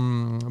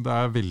det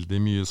er veldig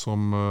mye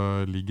som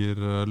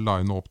ligger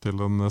line opp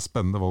til en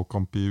spennende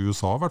valgkamp i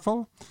USA i hvert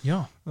fall.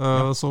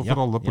 Så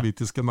for alle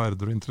politiske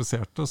nerder og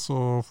interesserte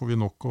så får vi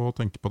nok å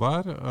tenke på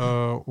der.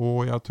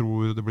 Og jeg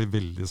tror det blir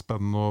veldig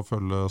spennende å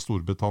følge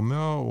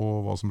Storbritannia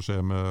og hva som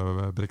skjer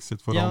med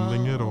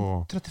Brexit-forhandlinger.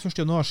 31.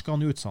 januar skal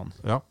han ut, sånn.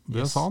 Ja,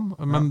 det sa han.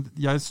 Men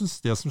jeg synes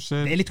det som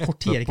skjer det er litt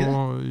kort tid, er ikke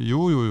det?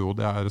 Jo,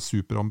 det er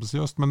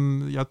superambisiøst.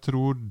 Men jeg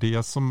tror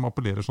det som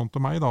appellerer sånn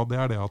til meg da, det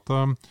er det at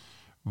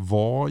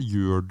hva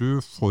gjør du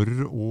for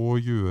å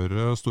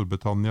gjøre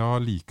Storbritannia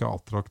like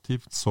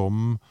attraktivt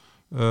som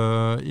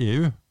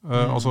EU?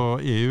 Altså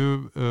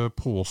EU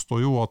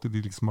påstår jo at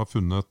de liksom har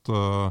funnet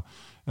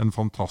en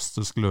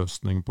fantastisk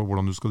løsning på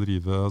hvordan du skal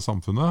drive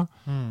samfunnet.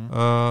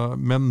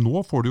 Men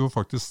nå får du jo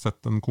faktisk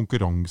sett en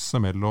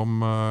konkurranse mellom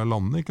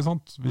landene, ikke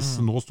sant? Hvis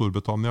nå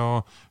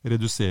Storbritannia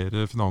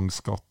reduserer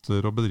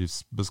finansskatter og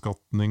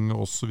bedriftsbeskatning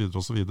og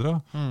så videre,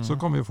 så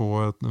kan vi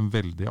få en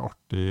veldig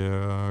artig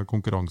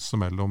konkurranse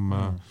mellom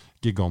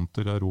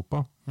giganter i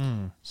Europa.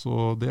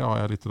 Så det har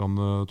jeg litt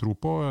tro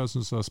på. Jeg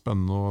synes det er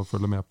spennende å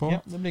følge med på.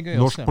 Ja, det blir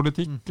gøy Norsk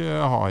politikk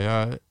har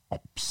jeg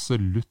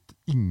absolutt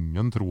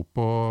ingen tro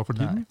på for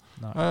tiden.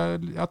 Nei.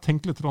 Jeg har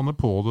tenkt litt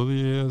på det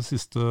de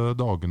siste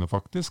dagene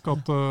faktisk,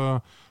 at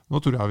nå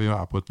tror jeg vi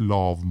er på et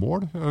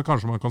lavmål.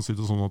 Kanskje man kan si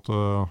det sånn at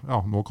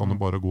nå kan det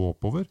bare gå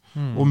oppover.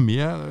 Og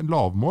med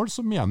lavmål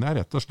så mener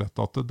jeg rett og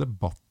slett at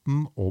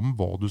debatten om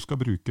hva du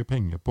skal bruke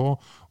penger på,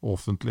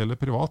 offentlig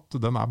eller privat,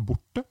 den er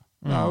borte.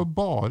 Det er jo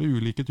bare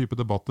ulike typer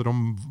debatter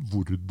om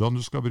hvordan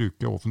du skal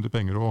bruke offentlige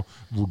penger og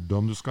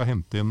hvordan du skal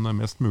hente inn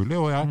mest mulig,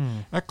 og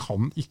jeg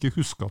kan ikke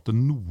huske at det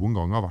noen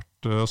gang har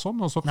vært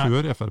sånn. Altså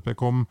før FrP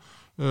kom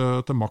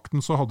til makten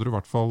så hadde du i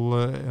hvert fall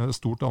et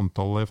stort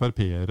antall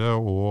FrP-ere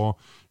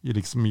og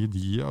liksom i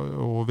de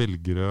og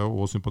velgere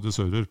og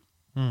sympatisører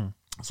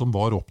som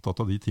var opptatt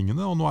av de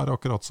tingene, og nå er det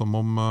akkurat som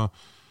om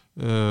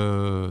det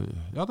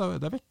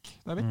er vekk.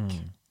 Det er vekk.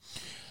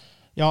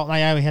 Ja, nei,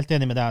 jeg er jo helt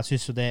enig med deg. Jeg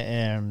synes jo det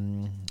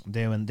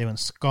er jo en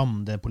skam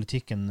det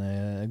politikken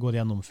går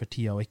gjennom for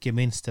tida, og ikke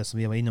minst det som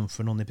vi var innom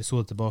for noen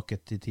episoder tilbake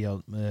til tida,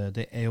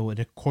 det er jo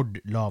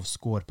rekordlav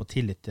score på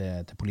tillit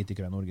til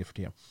politikere i Norge for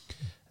tida.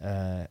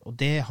 Og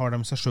det har de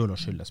seg selv å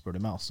skylde, spør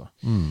du meg altså.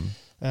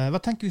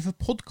 Hva tenker vi for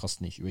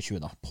podcasten i 2020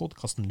 da?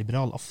 Podcasten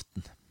Liberal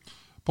Aften.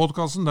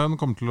 Podcasten den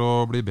kommer til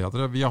å bli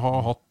bedre. Vi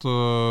har hatt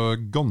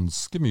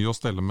ganske mye å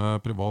stelle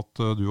med privat,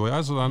 du og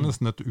jeg, så det er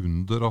nesten et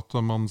under at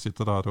man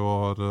sitter der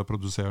og har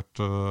produsert,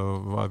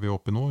 hva er vi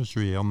oppe i nå?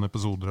 21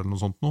 episoder eller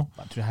noe sånt nå?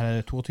 Jeg tror her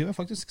er 22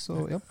 faktisk, så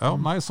ja.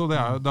 Nei, så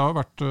det har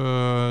vært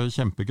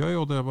kjempegøy,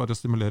 og det bare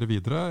stimulerer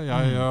videre.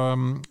 Jeg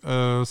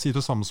sier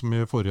det samme som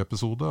i forrige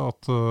episode,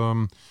 at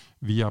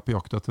vi er på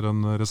jakt etter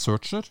en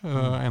researcher,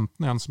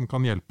 enten en som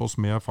kan hjelpe oss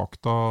med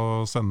fakta,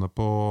 sende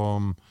på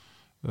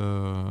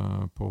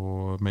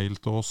mail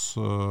til oss,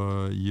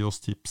 gi oss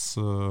tips,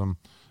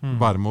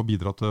 være med å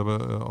bidra til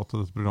at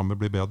dette programmet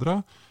blir bedre,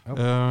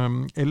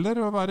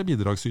 eller være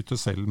bidragsyter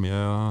selv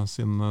med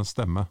sin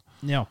stemme.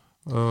 Ja.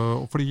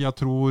 Fordi jeg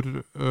tror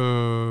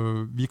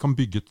vi kan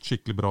bygge et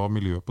skikkelig bra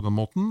miljø på den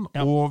måten,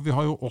 og vi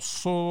har jo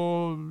også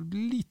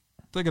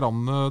litt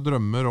grann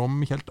drømmer om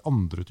helt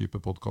andre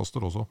typer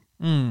podcaster også.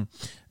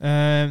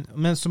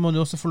 Men så må du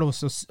også få lov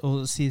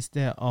å si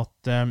det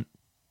at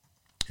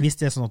hvis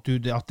det er sånn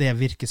at det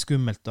virker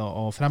skummelt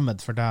og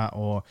fremmed for deg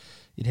og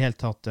i det hele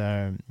tatt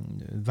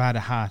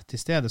være her til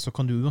stede, så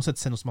kan du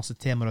uansett sende oss masse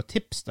temaer og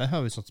tips, det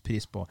har vi satt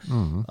pris på.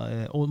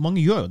 Og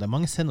mange gjør jo det,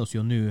 mange sender oss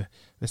jo nå,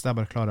 hvis jeg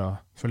bare klarer å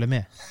følge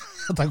med,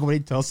 at jeg kommer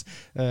inn til oss.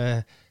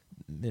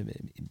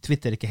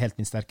 Twitter er ikke helt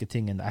min sterke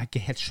ting, jeg har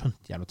ikke helt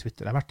skjønt jævla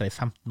Twitter. Jeg har vært der i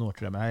 15 år,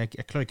 tror jeg, men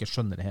jeg klarer ikke å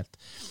skjønne det helt.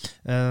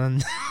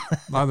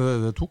 Nei,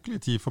 det tok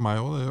litt tid for meg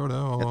også, det gjør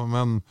det.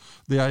 Men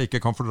det jeg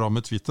ikke kan fordra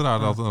med Twitter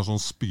er at det er en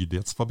sånn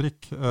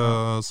spydighetsfabrikk. Det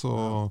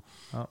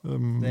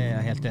er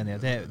jeg helt enig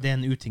i. Det er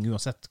en uting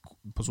uansett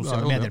på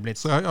sosiale medier blitt.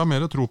 Så jeg har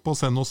mer tro på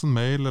å sende oss en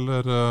mail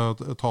eller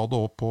ta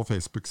det opp på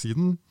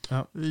Facebook-siden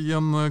i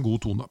en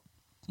god tone.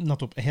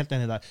 Nettopp, jeg er helt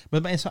enig der.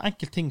 Men en så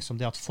enkel ting som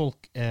det at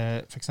folk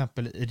for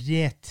eksempel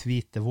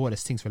retweeter våre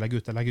ting som vi legger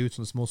ut. Jeg legger ut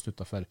sånne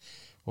småsnutter for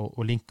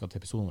og linker til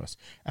episoden vår.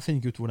 Jeg finner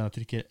ikke ut hvordan jeg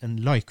trykker en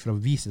like for å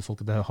vise folk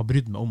at jeg har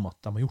brydd meg om at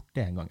de har gjort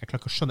det en gang. Jeg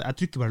klarer ikke å skjønne. Jeg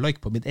trykker bare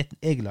like på mitt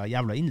egen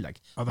jævla innlegg.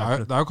 Ja, det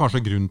er jo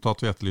kanskje grunn til at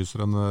vi etterlyser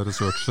en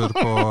researcher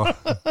på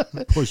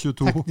 22.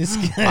 Teknisk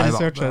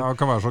researcher. Det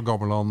kan være så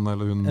gammel han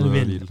eller hun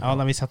vil. Ja,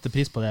 vi setter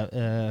pris på det.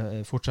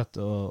 Fortsett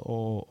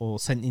å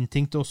sende inn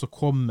ting til oss, og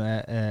kom med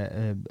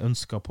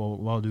ønsker på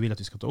hva du vil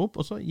at vi skal ta opp,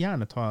 og så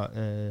gjerne ta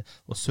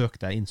og søk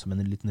deg inn som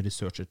en liten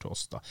researcher til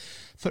oss da.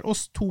 For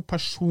oss to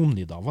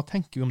personlig da, hva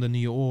tenker vi om det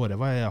nye året?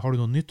 Har du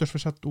noen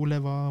nyttårsforsett, Ole?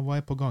 Hva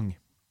på gang?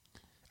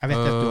 Jeg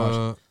vet at du har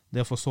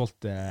det å få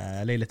solgt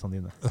leilighetene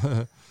dine.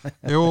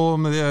 Jo,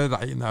 men det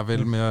regner jeg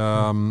vel med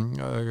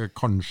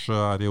kanskje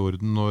er i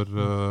orden når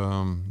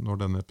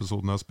denne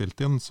episoden er spilt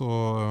inn, så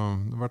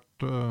det har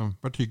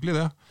vært hyggelig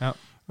det. Ja.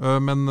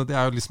 Men det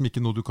er jo liksom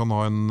ikke noe du kan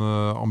ha en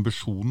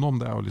ambisjon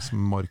om, det er jo liksom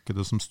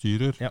markedet som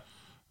styrer. Ja.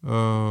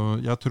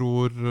 Jeg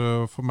tror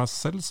for meg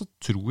selv så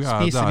tror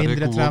jeg Spise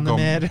mindre, trene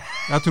mer.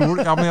 Jeg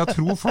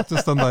tror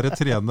faktisk den der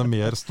trene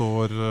mer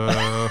står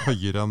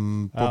høyere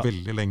enn på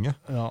veldig lenge.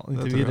 Ja,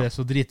 inntil videre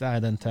så driter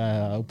jeg den til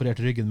jeg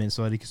opererte ryggen min,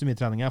 så er det ikke så mye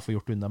trening jeg får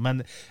gjort unna.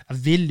 Men jeg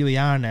vil jo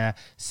gjerne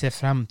se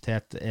frem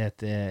til et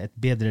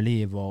bedre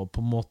liv, og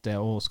på en måte,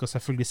 og skal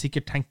selvfølgelig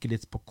sikkert tenke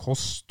litt på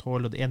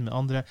kosthold og det ene med det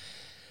andre.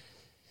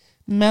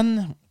 Men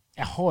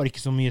jeg har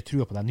ikke så mye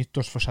tro på det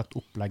nyttårsforsett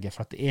opplegget,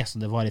 for at det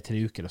som det var i 3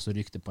 uker, og så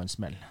rykker det på en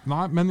smell.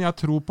 Nei, men jeg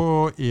tror på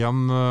en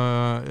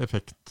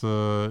effekt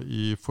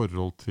i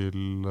forhold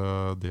til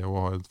det å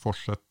ha et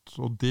forsett,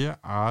 og det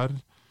er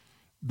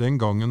den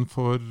gangen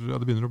det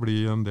begynner å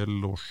bli en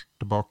del år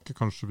tilbake,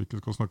 kanskje vi ikke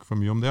skal snakke for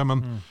mye om det,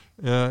 men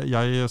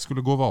jeg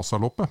skulle gå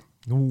Vasaloppet.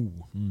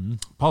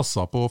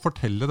 Passa på å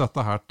fortelle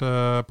dette her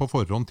på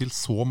forhånd til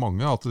så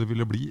mange at det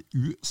ville bli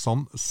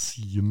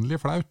usannsynlig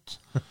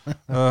flaut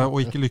og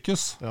ikke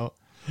lykkes. Ja.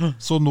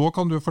 Så nå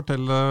kan du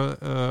fortelle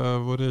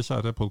våre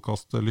kjære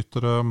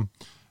podcastlyttere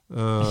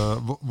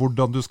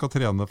hvordan du skal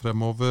trene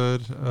fremover,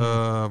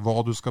 hva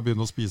du skal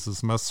begynne å spise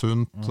som er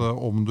sunt,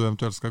 om du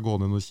eventuelt skal gå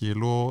ned noen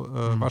kilo.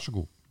 Vær så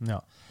god. Ja.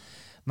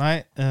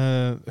 Nei,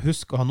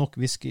 husk å ha nok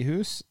whisky i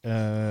hus,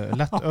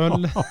 lett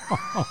øl.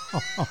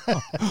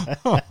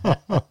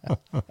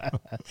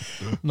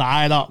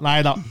 Neida,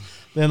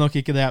 det er nok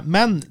ikke det.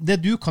 Men det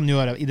du kan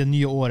gjøre i det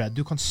nye året,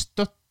 du kan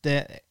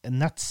støtte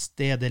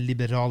nettstedet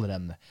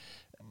Liberaleren.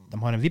 De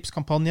har en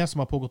Vipps-kampanje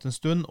som har pågått en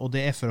stund, og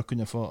det er for å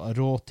kunne få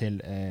råd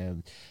til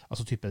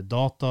altså type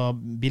data,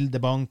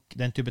 bildebank,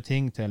 den type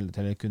ting, til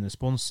å kunne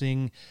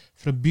sponsing,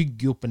 for å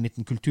bygge opp en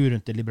liten kultur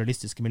rundt det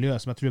liberalistiske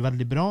miljøet, som jeg tror er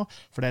veldig bra,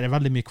 for det er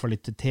veldig mye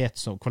kvalitet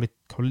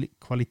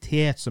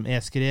som er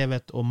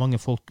skrevet, og mange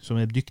folk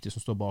som er dyktige som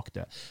står bak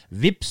det.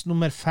 Vipps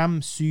nummer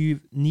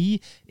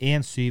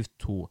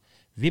 579172.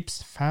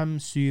 Vipps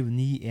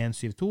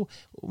 579172,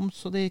 om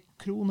så det er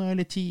kroner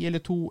eller 10 eller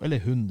 2 eller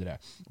 100.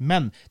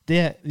 Men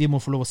det vi må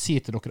få lov å si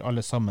til dere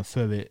alle sammen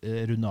før vi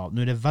runder av,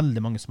 nå er det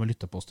veldig mange som har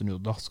lyttet på oss til nå,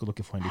 og da skal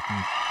dere få en liten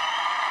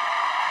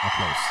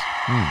applaus.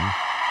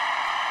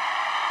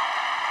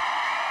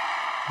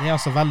 Det er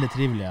altså veldig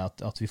trivelig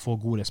at vi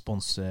får god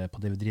respons på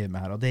det vi driver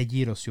med her, og det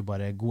gir oss jo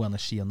bare god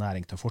energi og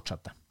næring til å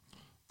fortsette.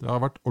 Det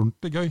har vært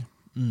ordentlig gøy.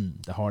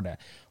 Det har det.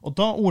 Og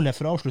da, Ole,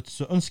 for å avslutte,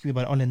 så ønsker vi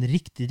bare alle en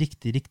riktig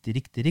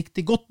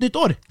godt nytt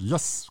år!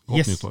 Yes,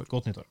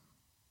 godt nytt år.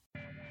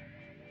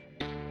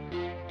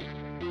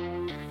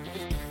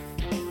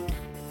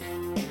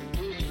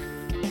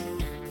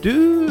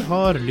 Du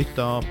har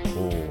lyttet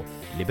på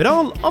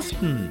Liberal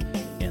Aften,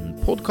 en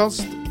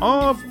podcast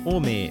av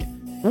og med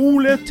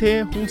Ole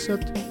T.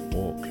 Hoseth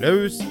og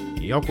Klaus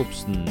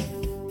Jakobsen.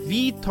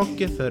 Vi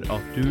takker for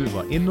at du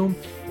var innom,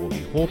 og vi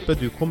håper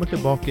du kommer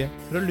tilbake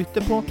for å lytte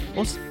på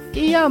oss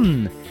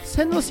igjen.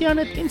 Send oss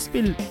gjerne et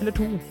innspill, eller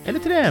 2,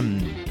 eller 3.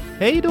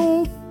 Hei då!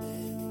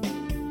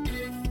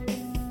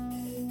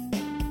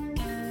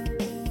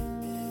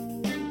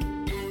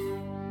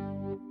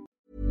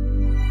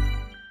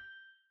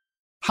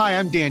 Hi,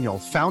 I'm Daniel,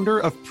 founder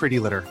of Pretty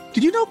Litter.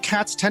 Did you know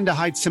cats tend to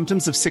hide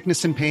symptoms of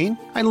sickness and pain?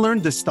 I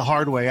learned this the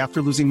hard way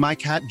after losing my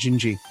cat,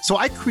 Gingy. So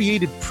I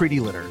created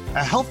Pretty Litter,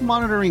 a health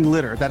monitoring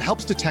litter that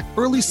helps detect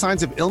early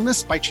signs of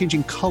illness by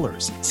changing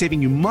colors,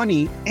 saving you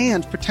money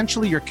and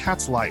potentially your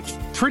cat's life.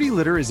 Pretty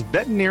Litter is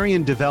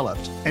veterinarian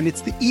developed, and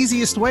it's the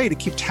easiest way to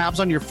keep tabs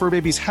on your fur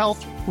baby's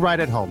health right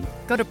at home.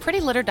 Go to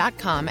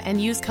prettylitter.com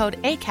and use code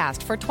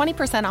ACAST for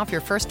 20% off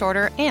your first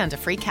order and a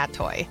free cat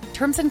toy.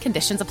 Terms and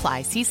conditions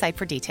apply. See site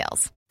for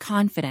details.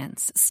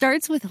 Confidence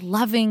starts with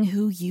loving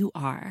who you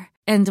are.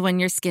 And when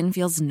your skin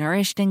feels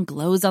nourished and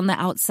glows on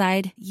the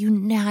outside, you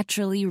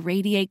naturally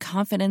radiate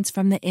confidence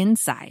from the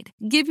inside.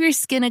 Give your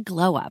skin a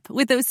glow up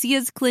with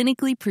Osea's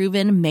clinically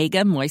proven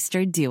Mega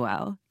Moisture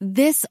Duo.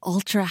 This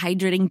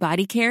ultra-hydrating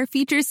body care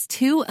features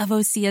 2 of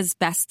Osea's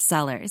best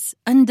sellers,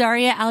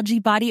 Undaria Algae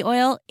Body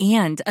Oil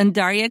and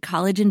Undaria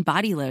Collagen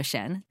Body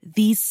Lotion.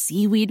 These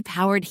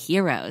seaweed-powered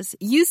heroes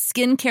use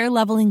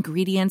skincare-level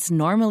ingredients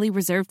normally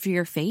reserved for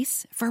your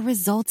face for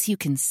results you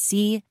can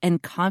see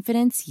and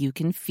confidence you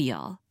can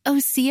feel.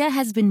 Osea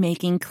has been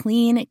making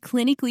clean,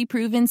 clinically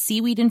proven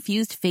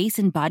seaweed-infused face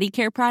and body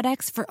care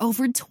products for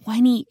over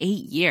 28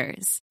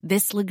 years.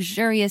 This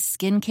luxurious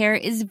skincare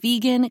is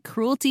vegan,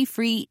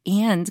 cruelty-free,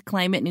 and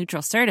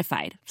climate-neutral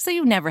certified, so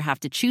you never have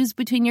to choose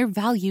between your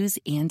values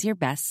and your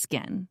best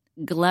skin.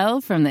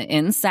 Glow from the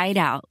inside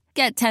out.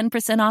 Get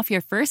 10% off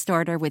your first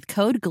order with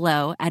code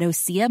GLOW at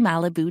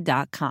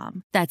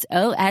OseaMalibu.com. That's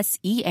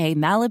OSEA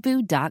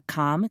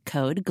Malibu.com,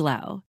 code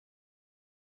GLOW.